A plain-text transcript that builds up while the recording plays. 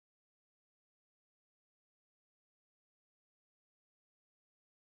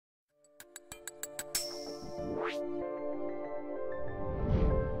Today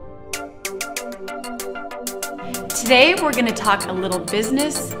we're going to talk a little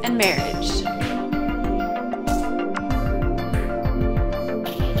business and marriage.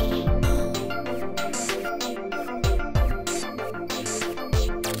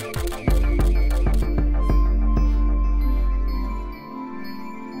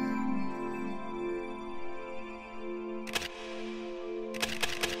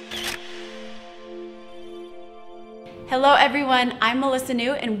 Hello everyone, I'm Melissa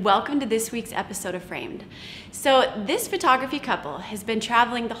New and welcome to this week's episode of Framed. So this photography couple has been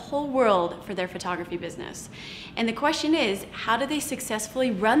traveling the whole world for their photography business. And the question is, how do they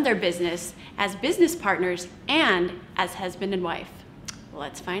successfully run their business as business partners and as husband and wife?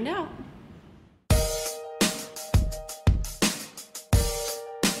 Let's find out.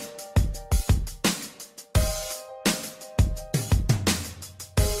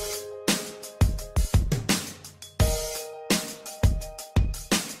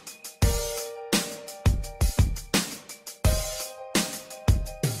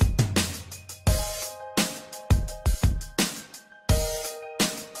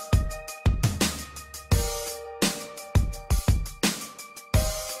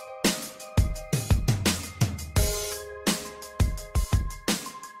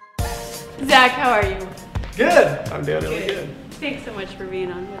 Zach, how are you? Good. I'm doing really good. Thanks so much for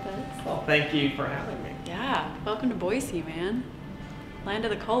being on with us. Well, thank you for having me. Yeah, welcome to Boise, man. Land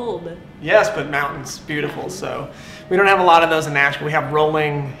of the cold. Yes, but mountains, beautiful. So we don't have a lot of those in Nashville. We have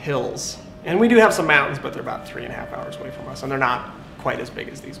rolling hills. And we do have some mountains, but they're about 3.5 hours away from us. And they're not quite as big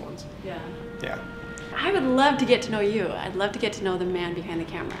as these ones. Yeah. Yeah. I would love to get to know you. I'd love to get to know the man behind the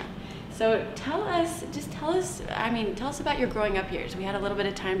camera. So tell us about your growing up years. We had a little bit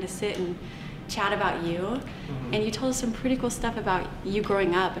of time to sit and chat about you, and you told us some pretty cool stuff about you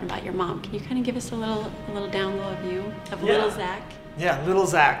growing up and about your mom. Can you kind of give us a little down low of you, of little Zach? Yeah, little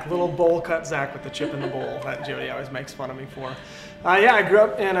Zach, little bowl cut Zach with the chip in the bowl that Jody always makes fun of me for. Yeah, I grew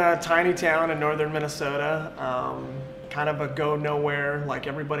up in a tiny town in northern Minnesota, kind of a go nowhere, like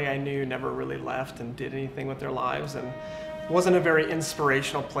everybody I knew never really left and did anything with their lives, and wasn't a very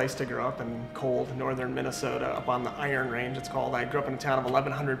inspirational place to grow up in cold northern Minnesota up on the Iron Range, it's called. I grew up in a town of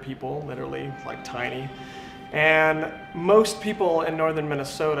 1,100 people, literally like tiny. And most people in northern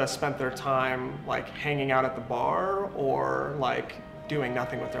Minnesota spent their time like hanging out at the bar or like doing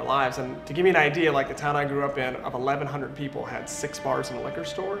nothing with their lives. And to give you an idea, like the town I grew up in of 1,100 people had 6 bars and a liquor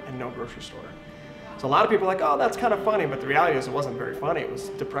store and no grocery store. So a lot of people are like, oh, that's kind of funny, but the reality is it wasn't very funny. It was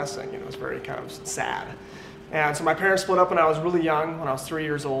depressing, it was very kind of sad. And so my parents split up when I was really young, when I was 3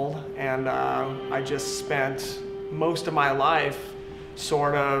 years old, and I just spent most of my life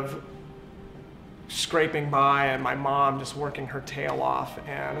sort of scraping by and my mom just working her tail off.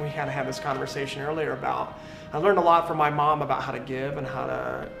 And we kind of had this conversation earlier about, I learned a lot from my mom about how to give and how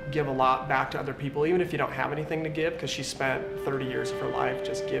to give a lot back to other people, even if you don't have anything to give, because she spent 30 years of her life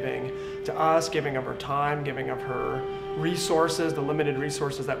just giving to us, giving of her time, giving of her resources, the limited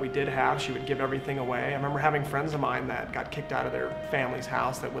resources that we did have. She would give everything away. I remember having friends of mine that got kicked out of their family's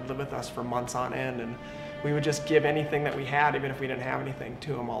house that would live with us for months on end, and we would just give anything that we had, even if we didn't have anything,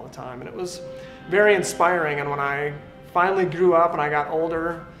 to them all the time. And it was very inspiring. And when I finally grew up and I got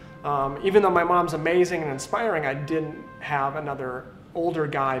older, even though my mom's amazing and inspiring, I didn't have another older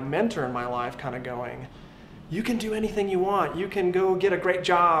guy mentor in my life kind of going, you can do anything you want. You can go get a great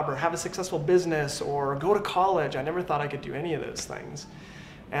job or have a successful business or go to college. I never thought I could do any of those things.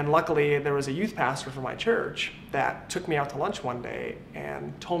 And luckily, there was a youth pastor from my church that took me out to lunch one day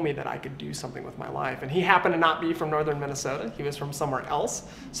and told me that I could do something with my life. And he happened to not be from northern Minnesota. He was from somewhere else.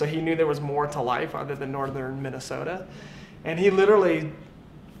 So he knew there was more to life other than northern Minnesota. And he literally,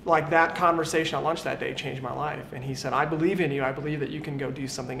 like that conversation at lunch that day changed my life. And he said, I believe in you. I believe that you can go do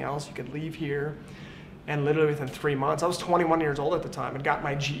something else. You could leave here. And literally within 3 months, I was 21 years old at the time and got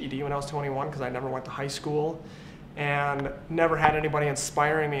my GED when I was 21 because I never went to high school and never had anybody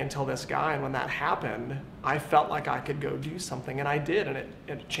inspiring me until this guy. And when that happened, I felt like I could go do something, and I did, and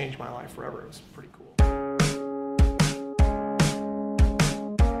it changed my life forever. It was pretty cool.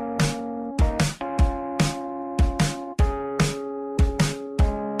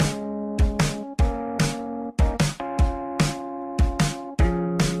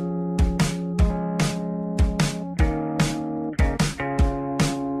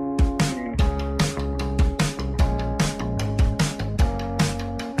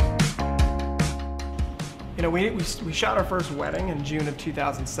 You know, we shot our first wedding in June of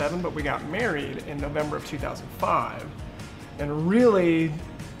 2007, but we got married in November of 2005. And really,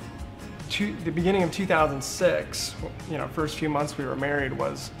 the beginning of 2006, you know, first few months we were married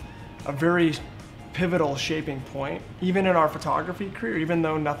was a very pivotal shaping point, even in our photography career, even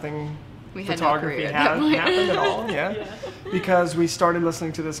though nothing photography happened at all. Yeah. Because we started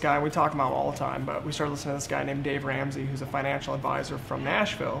listening to this guy, we talk about him all the time, but we started listening to this guy named Dave Ramsey, who's a financial advisor from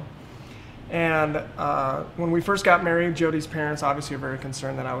Nashville. And when we first got married, Jody's parents obviously were very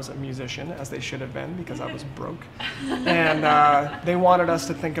concerned that I was a musician, as they should have been, because I was broke. And they wanted us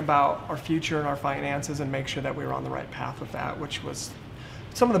to think about our future and our finances and make sure that we were on the right path with that, which was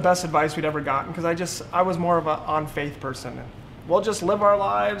some of the best advice we'd ever gotten, because I was more of an on-faith person. We'll just live our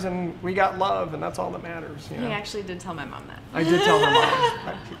lives and we got love and that's all that matters. You know? He actually did tell my mom that. I did tell her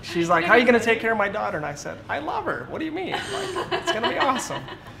mom. She's like, how are you going to take care of my daughter? And I said, I love her. What do you mean? Like, it's going to be awesome.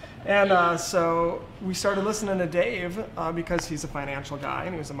 And so we started listening to Dave because he's a financial guy,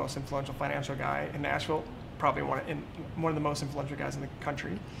 and he was the most influential financial guy in Nashville, probably one of the most influential guys in the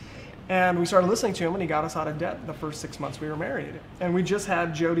country. And we started listening to him, and he got us out of debt the first 6 months we were married. And we just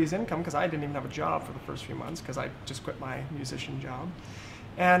had Jody's income, because I didn't even have a job for the first few months, because I just quit my musician job.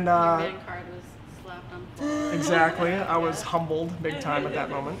 And your bid card was slapped on the floor. Exactly. I was humbled big time at that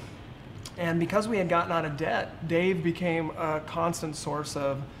moment. And because we had gotten out of debt, Dave became a constant source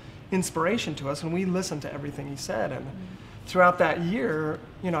of inspiration to us, and we listened to everything he said. And throughout that year,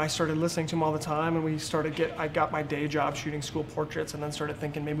 I started listening to him all the time, and I got my day job shooting school portraits, and then started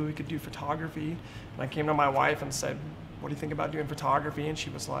thinking maybe we could do photography. And I came to my wife and said, what do you think about doing photography? And she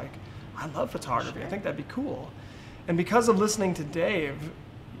was like, I love photography. Sure. I think that'd be cool. And because of listening to Dave,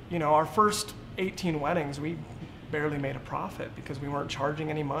 our first 18 weddings, we barely made a profit because we weren't charging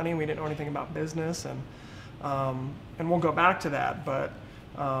any money. We didn't know anything about business, and we'll go back to that. But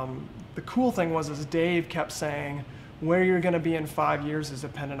the cool thing was Dave kept saying, where you're going to be in 5 years is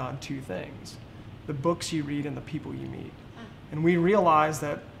dependent on two things: the books you read and the people you meet. And we realized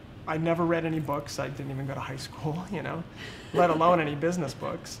that I never read any books. I didn't even go to high school, let alone any business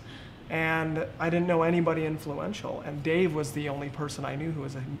books. And I didn't know anybody influential. And Dave was the only person I knew who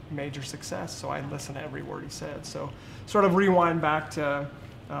was a major success. So I listened to every word he said. So sort of rewind back to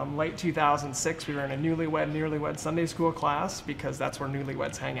late 2006, we were in a newlywed Sunday school class, because that's where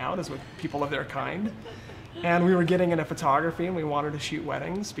newlyweds hang out, is with people of their kind. And we were getting into photography, and we wanted to shoot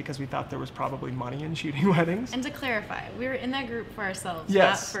weddings because we thought there was probably money in shooting weddings. And to clarify, we were in that group for ourselves,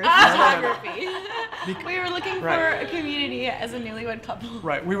 yes. not for photography. We were looking for a community as a newlywed couple.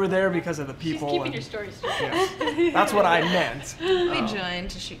 Right, we were there because of the people. She's keeping your story straight. Yes. That's what I meant. We joined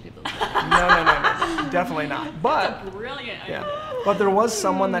to shoot people's weddings. No, definitely not. But That's a brilliant idea. yeah, but there was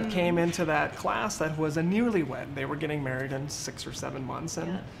someone that came into that class that was a newlywed. They were getting married in 6 or 7 months,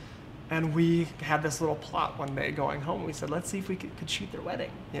 and we had this little plot one day going home. We said, let's see if we could shoot their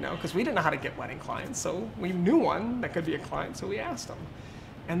wedding, because we didn't know how to get wedding clients. So we knew one that could be a client, so we asked them.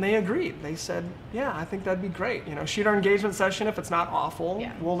 And they agreed. They said, yeah, I think that'd be great. Shoot our engagement session. If it's not awful,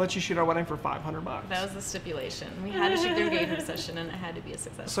 we'll let you shoot our wedding for $500. That was the stipulation. We had to shoot their engagement session, and it had to be a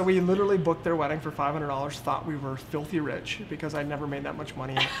success. So we literally booked their wedding for $500, thought we were filthy rich, because I'd never made that much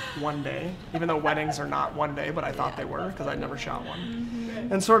money in one day, even though weddings are not one day, but I thought they were, because I'd never shot one.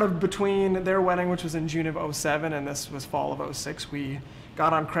 And sort of between their wedding, which was in June of 07, and this was fall of 06, we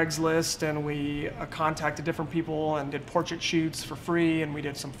got on Craigslist, and we contacted different people and did portrait shoots for free, and we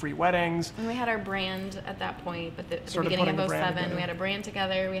did some free weddings. And we had our brand at that point, but at the beginning of 07, we had a brand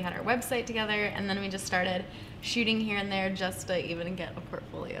together, we had our website together, and then we just started shooting here and there just to even get a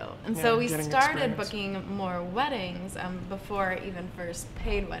portfolio. And so we started booking more weddings before even first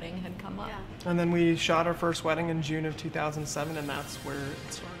paid wedding had come up. Yeah. And then we shot our first wedding in June of 2007, and that's where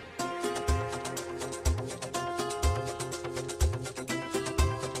it started.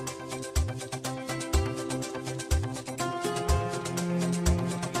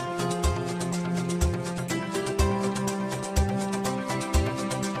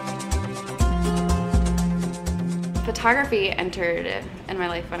 Photography entered in my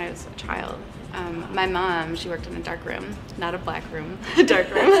life when I was a child. My mom, she worked in a dark room, not a black room, a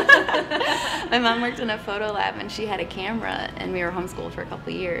dark room. My mom worked in a photo lab, and she had a camera, and we were homeschooled for a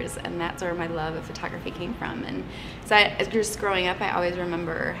couple of years, and that's where my love of photography came from. And so just growing up, I always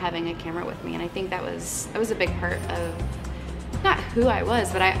remember having a camera with me, and I think that was a big part of not who I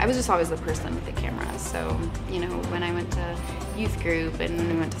was, but I was just always the person with the camera. So, when I went to youth group and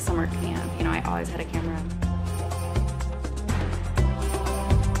when we went to summer camp, I always had a camera.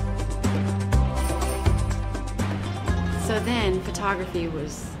 So then photography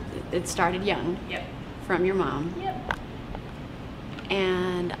it started young. Yep. From your mom. Yep.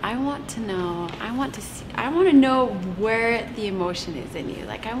 And I want to know where the emotion is in you.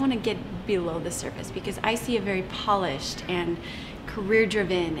 Like, I want to get below the surface, because I see a very polished and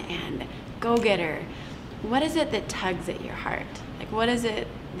career-driven and go-getter. What is it that tugs at your heart? Like, what is it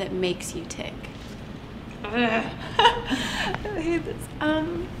that makes you tick? I hate this.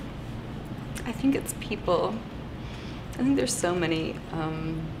 I think it's people. I think there's so many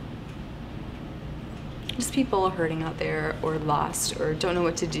just people hurting out there, or lost, or don't know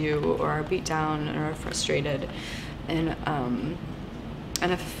what to do, or are beat down, or are frustrated. And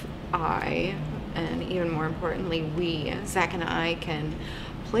if I, and even more importantly, we, Zach and I, can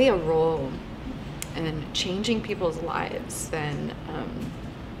play a role in changing people's lives, then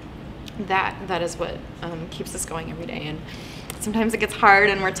that is what keeps us going every day. And sometimes it gets hard,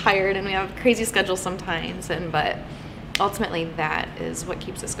 and we're tired, and we have crazy schedules sometimes, but ultimately that is what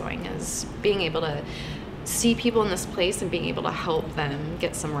keeps us going, is being able to see people in this place and being able to help them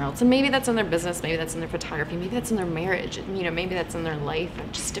get somewhere else. And maybe that's in their business, maybe that's in their photography, maybe that's in their marriage, maybe that's in their life,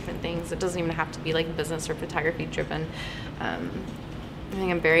 and just different things. It doesn't even have to be like business or photography driven. I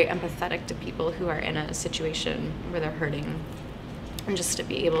think I'm very empathetic to people who are in a situation where they're hurting, and just to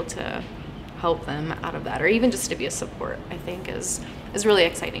be able to help them out of that, or even just to be a support, I think is really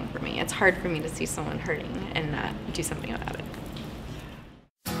exciting for me. It's hard for me to see someone hurting and not do something about it.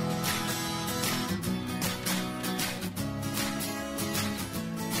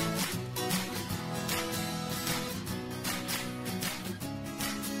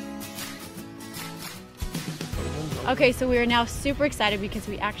 Okay, so we are now super excited because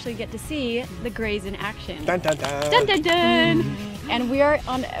we actually get to see the Grays in action. Dun, dun, dun. Dun, dun, dun. And we're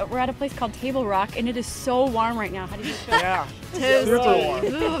at a place called Table Rock, and it is so warm right now. How do you feel? Yeah, super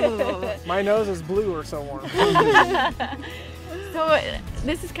warm. My nose is blue or so warm. So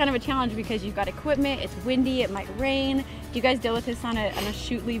this is kind of a challenge because you've got equipment, it's windy, it might rain. Do you guys deal with this on a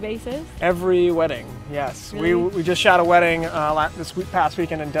shootly basis? Every wedding, yes. Really? We just shot a wedding this past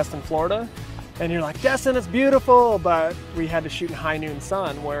weekend in Destin, Florida. And you're like, Destin, it's beautiful, but we had to shoot in high noon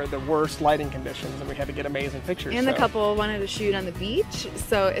sun where the worst lighting conditions, and we had to get amazing pictures. And the couple wanted to shoot on the beach,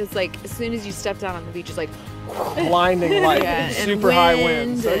 so it's like as soon as you step down on the beach, it's like blinding light, yeah, super high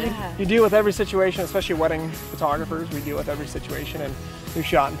wind. So yeah. you deal with every situation, especially wedding photographers. We deal with every situation, and we've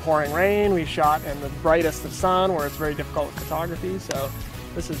shot in pouring rain, we've shot in the brightest of sun where it's very difficult photography. So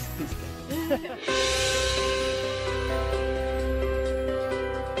this is peaceful.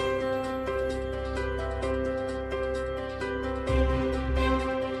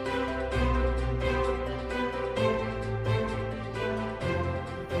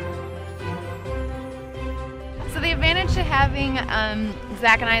 The advantage to having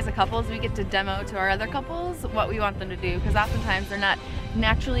Zach and I as a couple is we get to demo to our other couples what we want them to do, because oftentimes they're not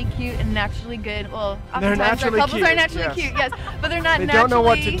naturally cute and naturally good. Well, oftentimes our couples are naturally cute, yes, but they're not they naturally don't know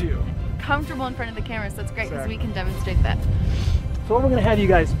what to do. Comfortable in front of the camera, so it's great because Exactly. we can demonstrate that. So what we're going to have you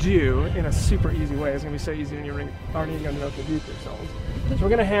guys do in a super easy way, is going to be so easy and you aren't even going to know what to do with yourselves. So we're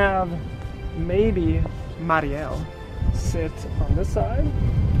going to have maybe Marielle sit on this side.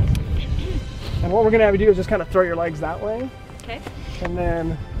 And what we're going to have you do is just kind of throw your legs that way. Okay. And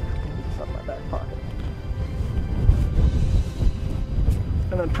then, it's in my back pocket.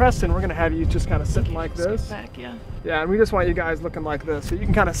 And then Preston, we're going to have you just kind of sitting like this. Back, yeah. Yeah, and we just want you guys looking like this. So you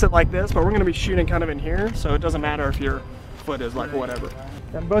can kind of sit like this, but we're going to be shooting kind of in here, so it doesn't matter if your foot is like whatever.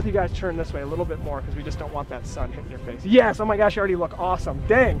 And both you guys turn this way a little bit more because we just don't want that sun hitting your face. Yes, oh my gosh, you already look awesome.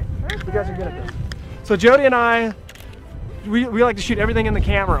 Dang, you guys are good at this. So Jody and I, we like to shoot everything in the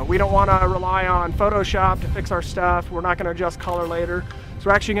camera. We don't want to rely on Photoshop to fix our stuff. We're not going to adjust color later. So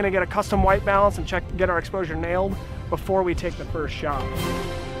we're actually going to get a custom white balance and get our exposure nailed before we take the first shot.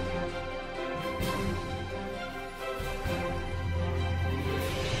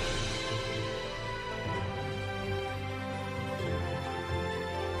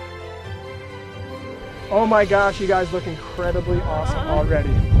 Oh my gosh, you guys look incredibly awesome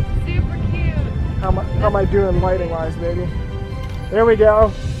already. Super cute. How am I doing lighting wise, baby? There we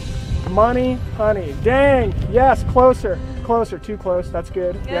go. Money, honey. Dang, yes, closer, closer, too close, that's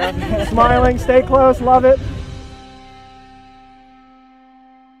good. Yeah, smiling, stay close, love it.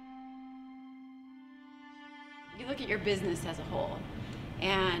 You look at your business as a whole,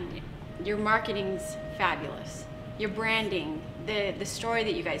 and your marketing's fabulous. Your branding, the story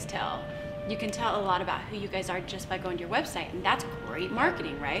that you guys tell, you can tell a lot about who you guys are just by going to your website, and that's great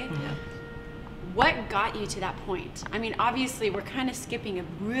marketing, right? Yeah. What got you to that point? I mean, obviously, we're kind of skipping a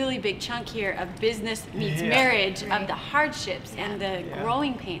really big chunk here of business meets marriage, of the hardships and the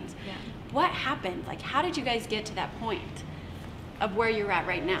growing pains. Yeah. What happened? Like, how did you guys get to that point of where you're at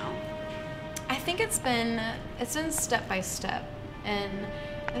right now? I think it's been step by step, and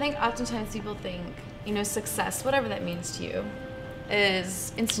I think oftentimes people think, you know, success, whatever that means to you,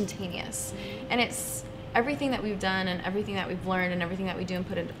 is instantaneous, and it's everything that we've done and everything that we've learned and everything that we do and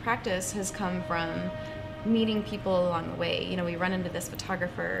put into practice has come from meeting people along the way. You know, we run into this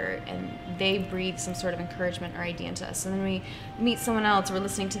photographer and they breathe some sort of encouragement or idea into us. And then we meet someone else, we're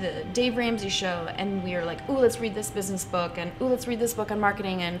listening to the Dave Ramsey show and we are like, ooh, let's read this business book, and ooh, let's read this book on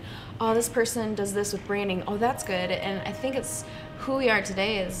marketing, and oh, this person does this with branding, oh, that's good. And I think it's who we are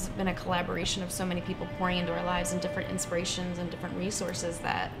today has been a collaboration of so many people pouring into our lives and different inspirations and different resources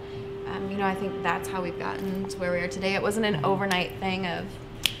that, you know, I think that's how we've gotten to where we are today. It wasn't an overnight thing of,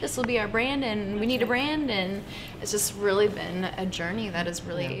 this will be our brand and we need a brand, and it's just really been a journey that has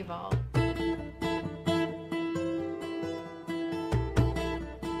really evolved.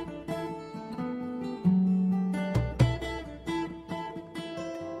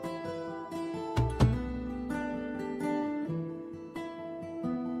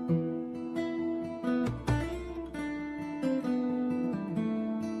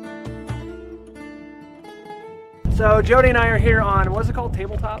 So Jody and I are here on, what's it called?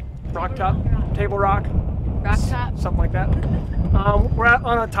 Tabletop? Rock top? Table rock? Rock top? Something like that. We're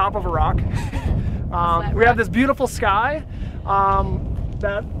on the top of a rock. We have this beautiful sky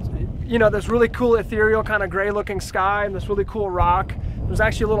that, you know, this really cool ethereal kind of gray looking sky and this really cool rock. There's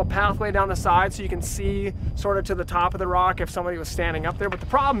actually a little pathway down the side so you can see sort of to the top of the rock if somebody was standing up there. But the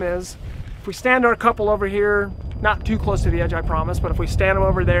problem is, if we stand our couple over here, not too close to the edge, I promise, but if we stand them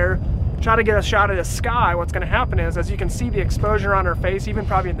over there, try to get a shot of the sky, what's going to happen is, as you can see the exposure on our face, even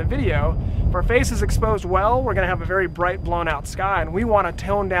probably in the video, if our face is exposed well, we're going to have a very bright blown out sky, and we want to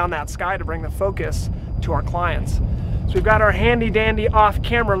tone down that sky to bring the focus to our clients. So we've got our handy dandy off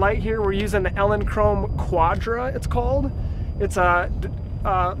camera light here. We're using the Ellen Chrome Quadra, it's called. It's a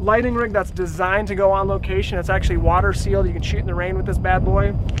lighting rig that's designed to go on location. It's actually water sealed. You can shoot in the rain with this bad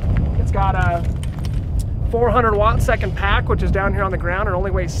boy. It's got a 400 watt second pack, which is down here on the ground. It only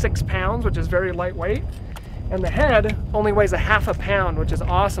weighs 6 pounds, which is very lightweight. And the head only weighs a half a pound, which is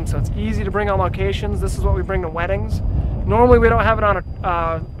awesome. So it's easy to bring on locations. This is what we bring to weddings. Normally we don't have it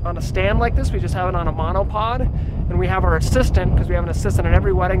on a stand like this. We just have it on a monopod. And we have our assistant, because we have an assistant at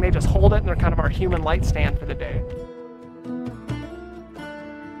every wedding. They just hold it and they're kind of our human light stand for the day.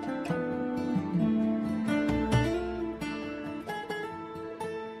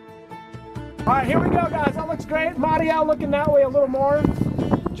 All right, here we go, guys. That looks great. Maria looking that way a little more.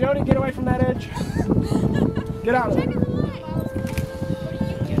 Jody, get away from that edge. Get out of there.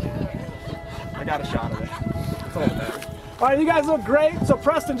 I got a shot of it. It's a little better. All right, you guys look great. So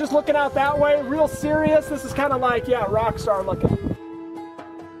Preston, just looking out that way, real serious. This is kind of like, yeah, rock star looking.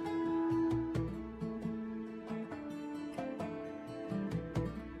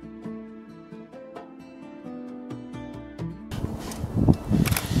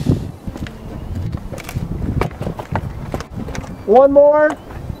 One more.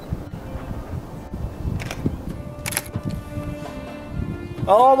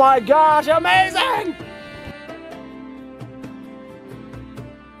 Oh my gosh, amazing!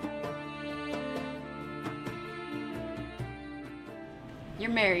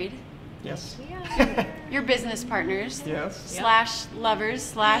 You're married. Yes. You're business partners. Yes. Slash lovers,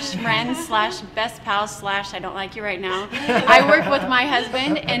 slash friends, slash best pals, slash I don't like you right now. I work with my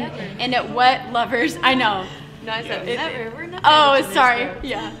husband and at what lovers, I know. No, I said never. We're not. Oh, sorry.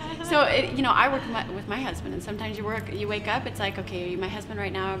 Yeah. So, you know, I work with my husband, and sometimes you wake up, it's like, okay, my husband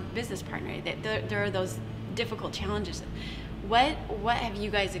right now, business partner. There are those difficult challenges. What have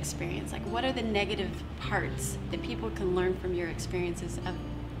you guys experienced? Like, what are the negative parts that people can learn from your experiences of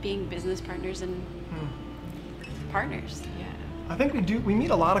being business partners and partners? Yeah. I think we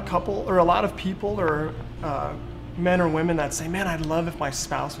meet a lot of people or men or women that say, man, I'd love if my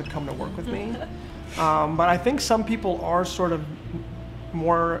spouse would come to work with me. But I think some people are sort of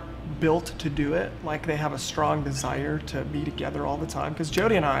more built to do it, like they have a strong desire to be together all the time. Because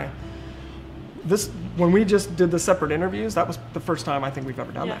Jody and I, when we just did the separate interviews, that was the first time I think we've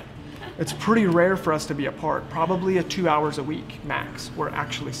ever done that. It's pretty rare for us to be apart, probably 2 hours a week max, we're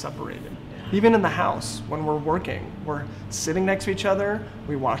actually separated. Even in the house, when we're working, we're sitting next to each other,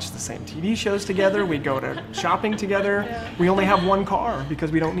 we watch the same TV shows together, we go to shopping together. We only have one car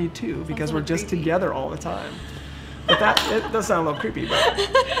because we don't need two, because we're just together all the time. But it does sound a little creepy,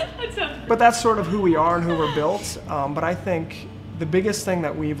 but that's sort of who we are and who we're built. But I think the biggest thing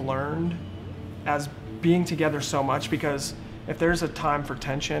that we've learned as being together so much, because if there's a time for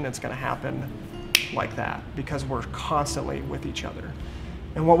tension, it's gonna happen like that, because we're constantly with each other.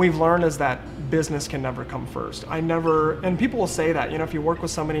 And what we've learned is that business can never come first. And people will say that, you know, if you work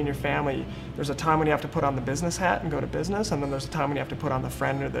with somebody in your family, there's a time when you have to put on the business hat and go to business, and then there's a time when you have to put on the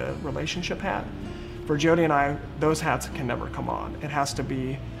friend or the relationship hat. For Jody and I, those hats can never come on. It has to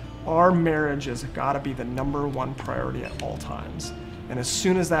be, our marriage has gotta be the #1 priority at all times. And as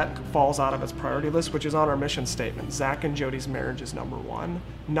soon as that falls out of its priority list, which is on our mission statement, Zach and Jody's marriage is number one.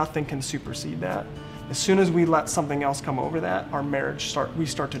 Nothing can supersede that. As soon as we let something else come over that, our marriage we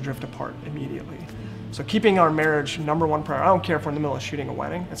start to drift apart immediately. So keeping our marriage number one priority. I don't care if we're in the middle of shooting a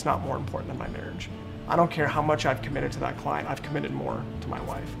wedding. It's not more important than my marriage. I don't care how much I've committed to that client. I've committed more to my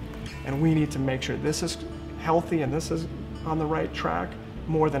wife. And we need to make sure this is healthy and this is on the right track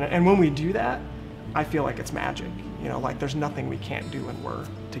more than it. And when we do that, I feel like it's magic. You know, like there's nothing we can't do when we're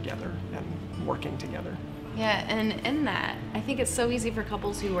together and working together. Yeah, and in that, I think it's so easy for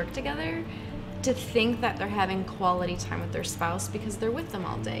couples who work together to think that they're having quality time with their spouse because they're with them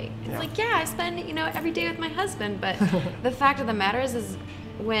all day. It's like, yeah, I spend, you know, every day with my husband, but the fact of the matter is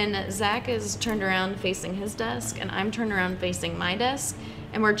when Zach is turned around facing his desk and I'm turned around facing my desk,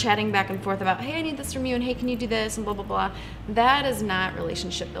 and we're chatting back and forth about, hey, I need this from you, and hey, can you do this, and blah, blah, blah. That is not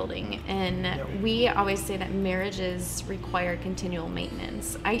relationship building. And we always say that marriages require continual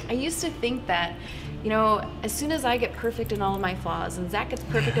maintenance. I used to think that, you know, as soon as I get perfect in all of my flaws, and Zach gets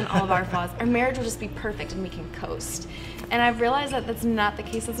perfect in all of our flaws, our marriage will just be perfect and we can coast. And I've realized that that's not the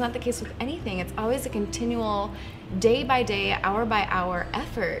case. That's not the case with anything. It's always a continual, day by day, hour by hour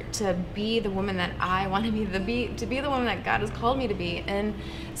effort to be the woman that I want to be, to be the woman that God has called me to be. And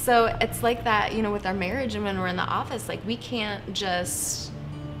so it's like that, you know, with our marriage and when we're in the office, like we can't just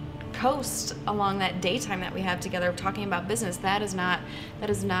coast along that daytime that we have together talking about business. That is not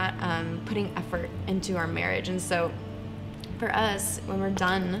putting effort into our marriage. And so for us, when we're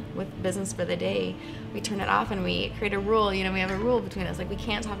done with business for the day, we turn it off and we create a rule. You know, we have a rule between us, like we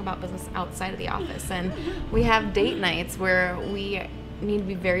can't talk about business outside of the office. And we have date nights where we need to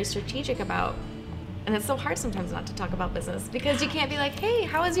be very strategic about, and it's so hard sometimes not to talk about business because you can't be like, hey,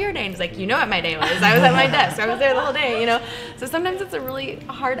 how was your day? And it's like, you know what my day was. I was at my desk. I was there the whole day, you know? So sometimes it's a really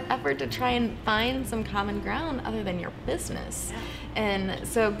hard effort to try and find some common ground other than your business. And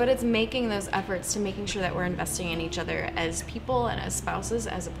so, but it's making those efforts to making sure that we're investing in each other as people and as spouses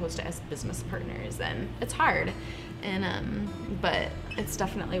as opposed to as business partners. And it's hard, and but it's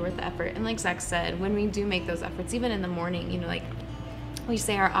definitely worth the effort. And like Zach said, when we do make those efforts, even in the morning, you know, like we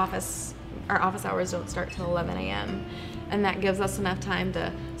say our office hours don't start till 11 a.m. and that gives us enough time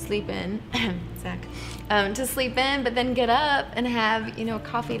to sleep in, Zach, to sleep in, but then get up and have, you know,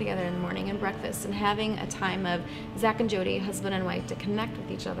 coffee together in the morning and breakfast, and having a time of Zach and Jody, husband and wife, to connect with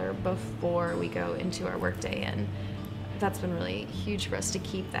each other before we go into our workday. And that's been really huge for us to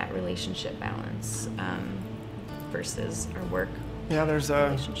keep that relationship balance versus our work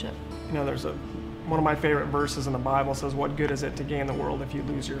relationship. One of my favorite verses in the Bible says, what good is it to gain the world if you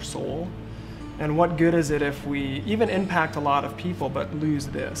lose your soul? And what good is it if we even impact a lot of people but lose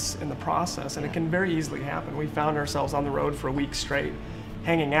this in the process? And it can very easily happen. We found ourselves on the road for a week straight,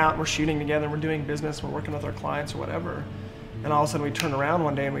 hanging out, we're shooting together, we're doing business, we're working with our clients or whatever. And all of a sudden we turn around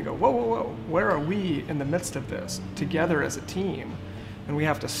one day and we go, whoa, whoa, whoa, where are we in the midst of this together as a team? And we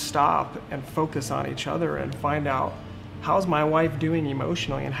have to stop and focus on each other and find out, how's my wife doing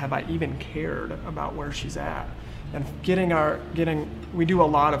emotionally, and have I even cared about where she's at? And we do a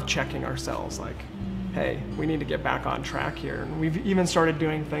lot of checking ourselves, like, hey, we need to get back on track here. And we've even started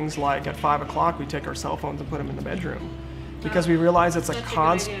doing things like at 5 o'clock, we take our cell phones and put them in the bedroom because we realize it's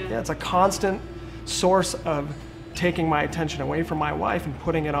a constant source of taking my attention away from my wife and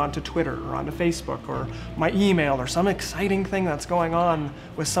putting it onto Twitter or onto Facebook or my email or some exciting thing that's going on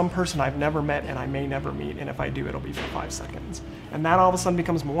with some person I've never met and I may never meet, and if I do, it'll be for 5 seconds. And that all of a sudden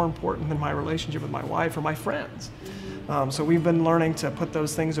becomes more important than my relationship with my wife or my friends. So we've been learning to put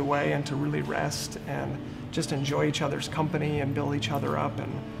those things away and to really rest and just enjoy each other's company and build each other up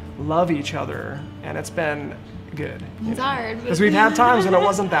and love each other, and it's been good. It's hard. Because we've had times when it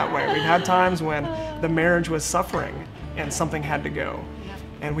wasn't that way. We've had times when the marriage was suffering and something had to go.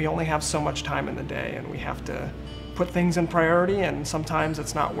 And we only have so much time in the day, and we have to put things in priority, and sometimes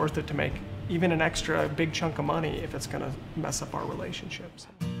it's not worth it to make even an extra big chunk of money if it's going to mess up our relationships.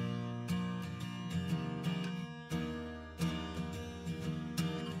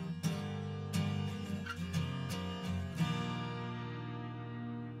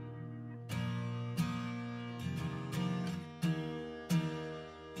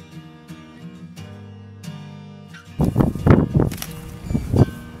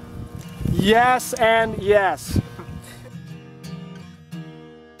 Yes and yes.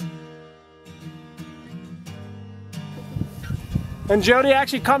 And Jody,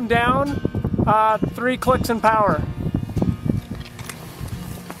 actually come down 3 clicks in power.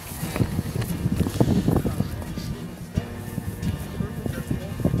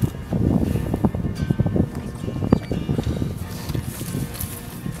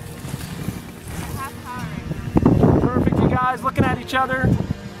 Perfect, you guys, looking at each each other.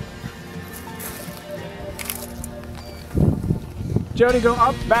 Jody, go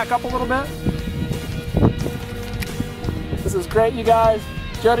up, back up a little bit. This is great, you guys.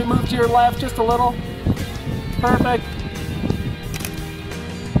 Jody, move to your left just a little. Perfect.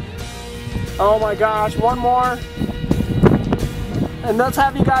 Oh my gosh, one more. And let's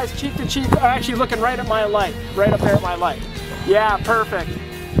have you guys cheek to cheek, actually looking right at my light, right up there at my light. Yeah, perfect.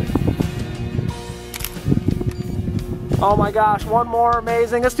 Oh my gosh, one more,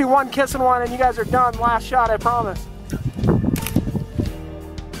 amazing. Let's do one kiss and one and you guys are done. Last shot, I promise.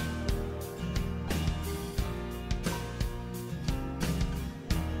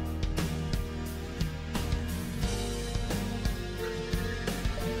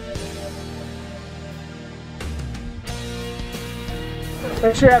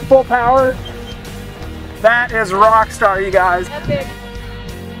 Make sure you have full power. That is rock star, you guys. Epic.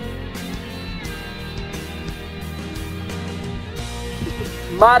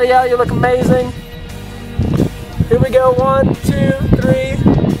 Maria, you look amazing. Here we go, 1, 2, 3.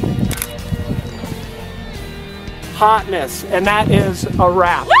 Hotness, and that is a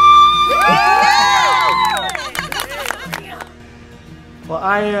wrap. Well,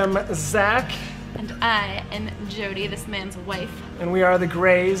 I am Zach. And I am Jody, this man's wife. And we are the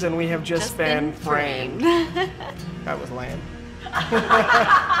Grays, and we have just been framed. That was lame.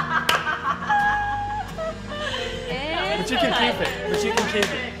 But you can keep it. But you can keep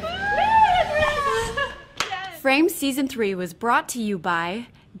it. Framed Season 3 was brought to you by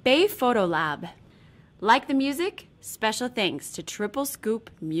Bay Photo Lab. Like the music? Special thanks to Triple Scoop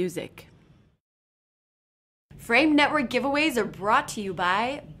Music. Frame Network giveaways are brought to you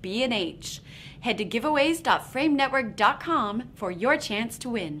by B&H. Head to giveaways.framenetwork.com for your chance to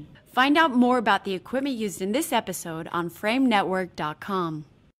win. Find out more about the equipment used in this episode on framenetwork.com.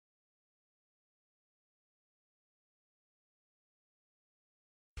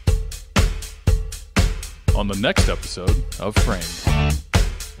 On the next episode of Framed.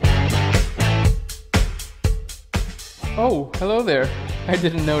 Oh, hello there. I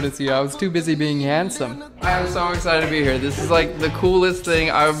didn't notice you. I was too busy being handsome. I'm so excited to be here. This is like the coolest thing.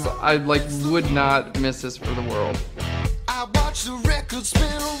 I like would not miss this for the world. I watch the record spin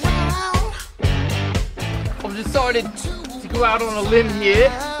around. I've decided to go out on a limb here.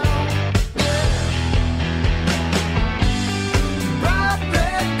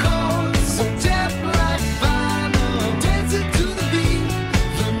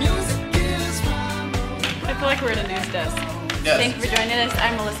 I feel like we're at a news desk. Yes. Thank you for joining us.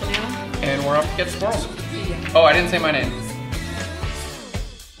 I'm Melissa New. And we're off to get squirrels. Oh, I didn't say my name.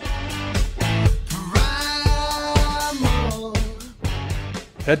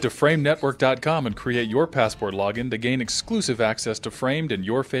 Head to FrameNetwork.com and create your Passport login to gain exclusive access to Framed and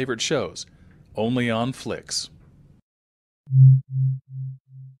your favorite shows. Only on Flix.